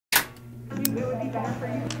It would be better for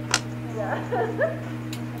you. Yeah.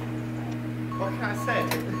 What can I say?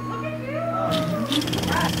 Look at you!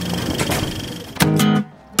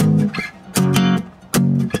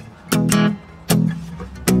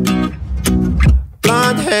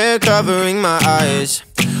 Blonde hair covering my eyes.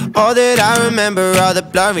 All that I remember are the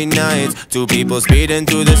blurry nights. Two people speeding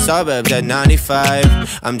through the suburbs at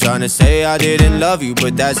 95. I'm trying to say I didn't love you,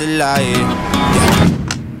 but that's a lie.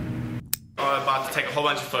 We're about to take a whole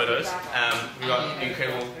bunch of photos. We got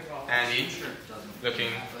incredible Andi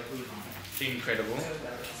looking incredible.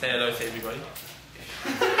 Say hello to everybody.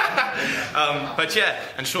 But yeah,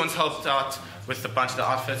 and Sean's helped out with a bunch of the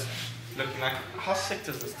outfits. Looking like, how sick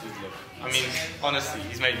does this dude look? I mean, honestly,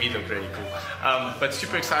 he's made me look really cool. But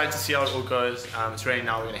super excited to see how it all goes. It's raining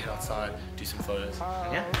now, we're gonna head outside, do some photos,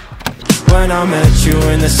 and yeah. When I met you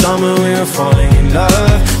in the summer, we were falling in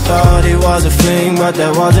love. Thought it was a fling, but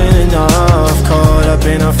that wasn't enough. Caught up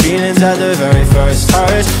in our feelings at the very first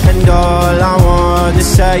touch, and all I want to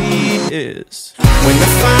say is, when I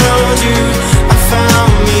found you, I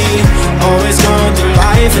found me. Always going through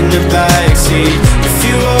life in the backseat. If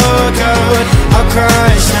you walk out, I'll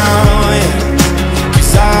crash now, yeah.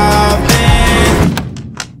 'Cause I've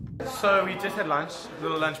been. So we just had lunch, a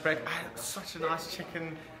little lunch break. I had such a nice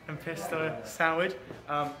chicken and pesto sandwich,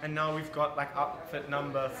 and now we've got like outfit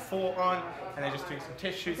number 4 on, and they're just doing some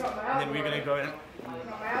test shoots, and then we're gonna go and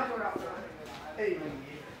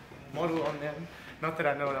model on them. Not that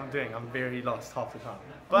I know what I'm doing, I'm very lost half the time.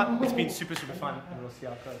 But it's been super fun, and we'll see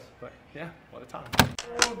how it goes. But yeah, what a time.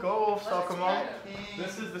 Oh, go off, soccer mom.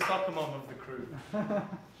 This is the soccer mom of the crew.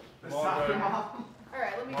 The soccer mom.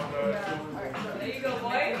 Alright, let me do that. Alright, there you go,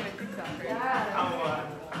 boy. Yeah. Come on.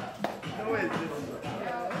 Who is this?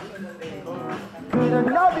 Was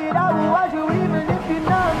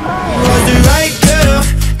the right girl